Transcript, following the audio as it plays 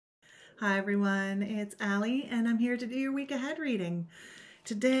Hi everyone, it's Allie and I'm here to do your week ahead reading.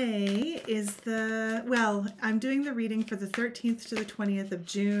 Today is I'm doing the reading for the 13th to the 20th of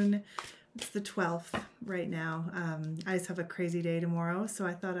June. It's the 12th right now. I just have a crazy day tomorrow, so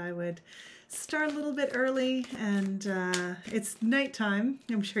I thought I would start a little bit early, and it's nighttime,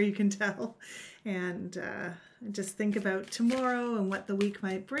 I'm sure you can tell, and just think about tomorrow and what the week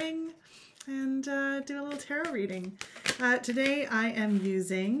might bring, and do a little tarot reading. Today I am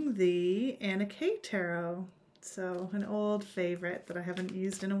using the Anna Kay Tarot, so an old favorite that I haven't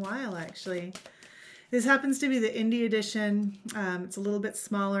used in a while actually. This happens to be the indie edition. It's a little bit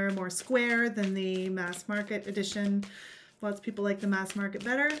smaller, more square than the mass market edition. Lots of people like the mass market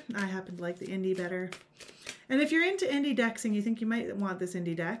better. I happen to like the indie better. And if you're into indie decks and you think you might want this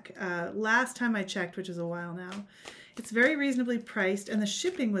indie deck, last time I checked, which is a while now, it's very reasonably priced, and the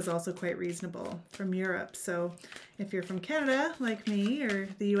shipping was also quite reasonable from Europe. So if you're from Canada like me, or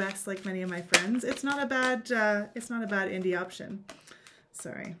the US like many of my friends, it's not a bad indie option.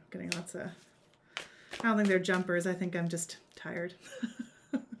 Sorry, I'm getting lots of, I don't think they're jumpers. I think I'm just tired.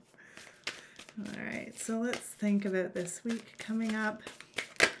 All right, so let's think about this week coming up.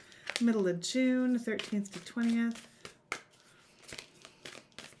 Middle of June, 13th to 20th.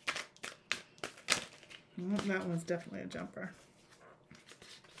 Oh, that one's definitely a jumper.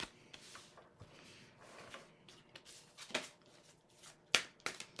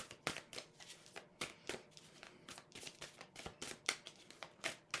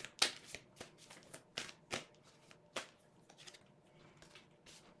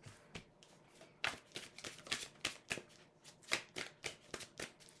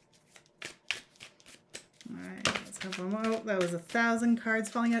 Oh, that was 1,000 cards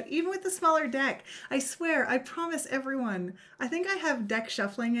falling out, even with the smaller deck. I swear, I promise everyone, I think I have deck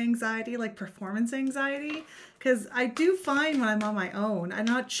shuffling anxiety, like performance anxiety, because I do fine when I'm on my own. I'm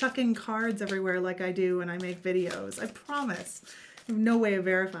not chucking cards everywhere like I do when I make videos. I promise. I have no way of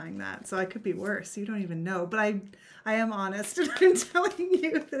verifying that, so I could be worse. You don't even know, but I am honest, and I'm telling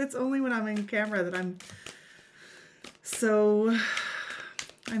you that it's only when I'm in camera that I'm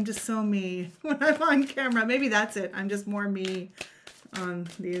just so me when I'm on camera. Maybe that's it. I'm just more me on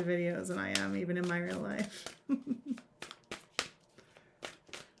these videos than I am even in my real life.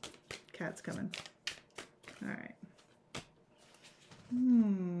 Cat's coming. All right.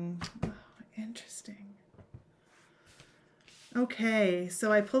 Oh, interesting. Okay,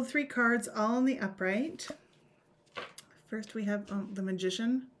 so I pulled 3 cards all in the upright. First we have the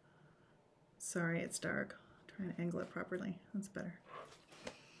Magician. Sorry, it's dark. I'm trying to angle it properly. That's better.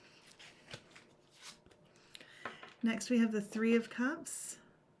 Next we have the 3 of Cups.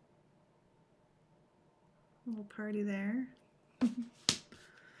 A little party there. And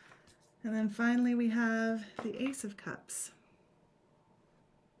then finally we have the Ace of Cups.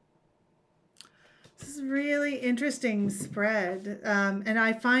 This is a really interesting spread, and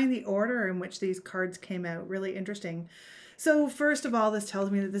I find the order in which these cards came out really interesting. So first of all, this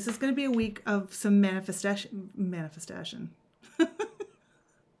tells me that this is going to be a week of some manifestation,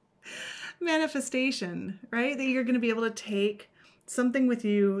 right? That you're going to be able to take something with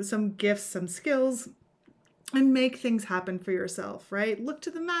you, some gifts, some skills, and make things happen for yourself, right? Look to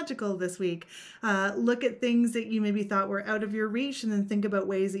the magical this week. Look at things that you maybe thought were out of your reach, and then think about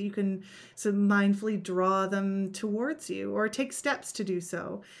ways that you can sort of mindfully draw them towards you, or take steps to do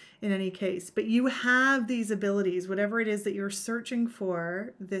so in any case. But you have these abilities, whatever it is that you're searching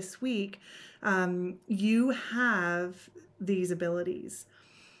for this week, you have these abilities.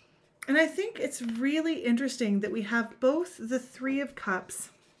 And I think it's really interesting that we have both the 3 of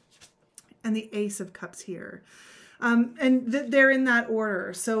Cups and the Ace of Cups here. And they're in that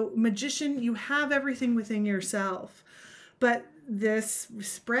order. So Magician, you have everything within yourself. But this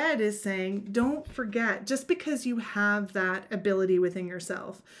spread is saying, don't forget, just because you have that ability within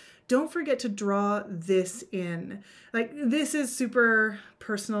yourself, don't forget to draw this in. Like, this is super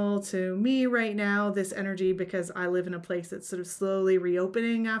personal to me right now, this energy, because I live in a place that's sort of slowly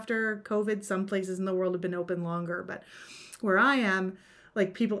reopening after COVID. Some places in the world have been open longer, but where I am,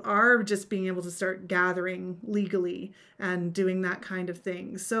 like, people are just being able to start gathering legally and doing that kind of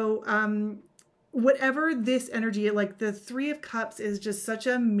thing. So whatever this energy, like the 3 of Cups is just such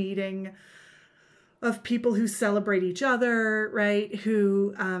a meeting of people who celebrate each other, right?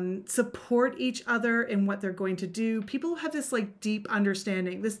 Who support each other in what they're going to do. People who have this like deep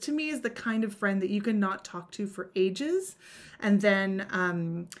understanding. This to me is the kind of friend that you can not talk to for ages, and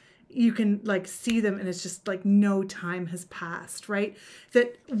then you can like see them and it's just like no time has passed, right?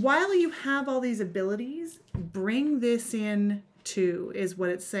 That while you have all these abilities, bring this in too, is what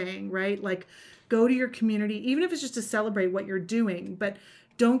it's saying, right? Like, go to your community, even if it's just to celebrate what you're doing, but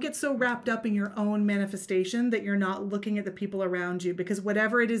Don't get so wrapped up in your own manifestation that you're not looking at the people around you, because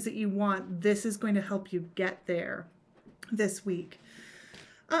whatever it is that you want, this is going to help you get there this week.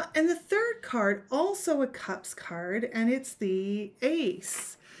 And the third card, also a Cups card, and it's the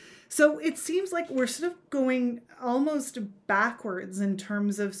Ace. So it seems like we're sort of going almost backwards in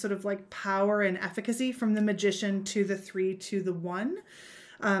terms of sort of like power and efficacy from the Magician to the 3 to the 1.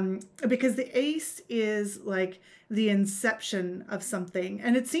 Because the Ace is like the inception of something.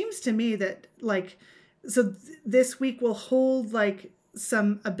 And it seems to me that like, so this week will hold like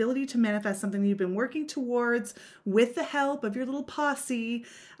some ability to manifest something that you've been working towards with the help of your little posse.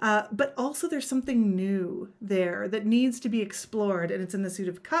 But also there's something new there that needs to be explored, and it's in the Suit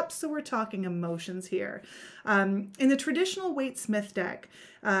of Cups. So we're talking emotions here. In the traditional Waite-Smith deck,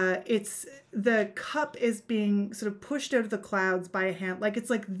 it's the cup is being sort of pushed out of the clouds by a hand. Like it's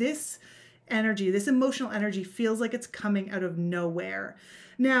like this energy, this emotional energy feels like it's coming out of nowhere.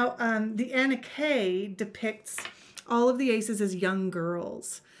 Now, the Anna Kay depicts all of the aces as young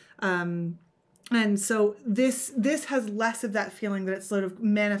girls. And so this has less of that feeling that it's sort of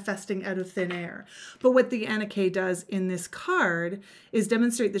manifesting out of thin air. But what the Anna Kay does in this card is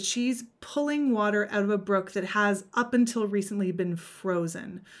demonstrate that she's pulling water out of a brook that has up until recently been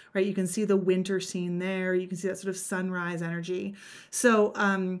frozen, right? You can see the winter scene there. You can see that sort of sunrise energy. So,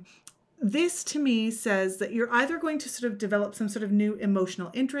 this to me says that you're either going to sort of develop some sort of new emotional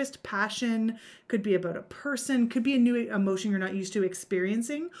interest, passion, could be about a person, could be a new emotion you're not used to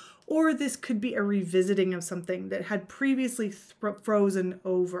experiencing, or this could be a revisiting of something that had previously frozen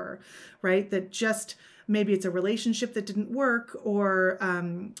over, right? That just maybe it's a relationship that didn't work, or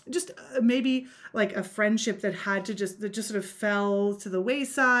just maybe like a friendship that that just sort of fell to the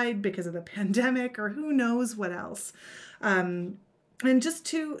wayside because of the pandemic, or who knows what else. And just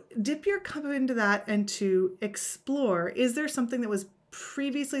to dip your cup into that and to explore, is there something that was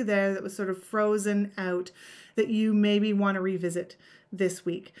previously there that was sort of frozen out that you maybe want to revisit this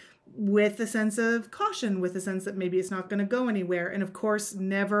week? With a sense of caution, with a sense that maybe it's not going to go anywhere. And of course,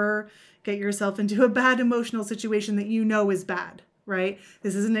 never get yourself into a bad emotional situation that you know is bad, right?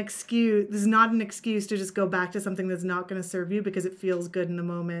 This is an excuse. This is not an excuse to just go back to something that's not going to serve you because it feels good in the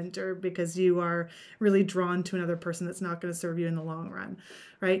moment, or because you are really drawn to another person that's not going to serve you in the long run,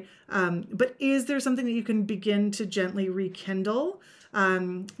 right? But is there something that you can begin to gently rekindle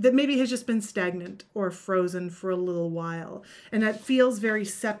that maybe has just been stagnant or frozen for a little while? And that feels very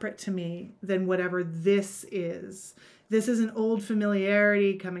separate to me than whatever this is. This is an old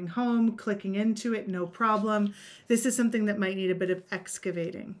familiarity coming home, clicking into it, no problem. This is something that might need a bit of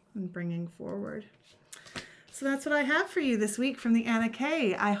excavating and bringing forward. So that's what I have for you this week from the Anna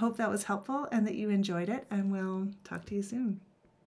Kay. I hope that was helpful and that you enjoyed it, and we'll talk to you soon.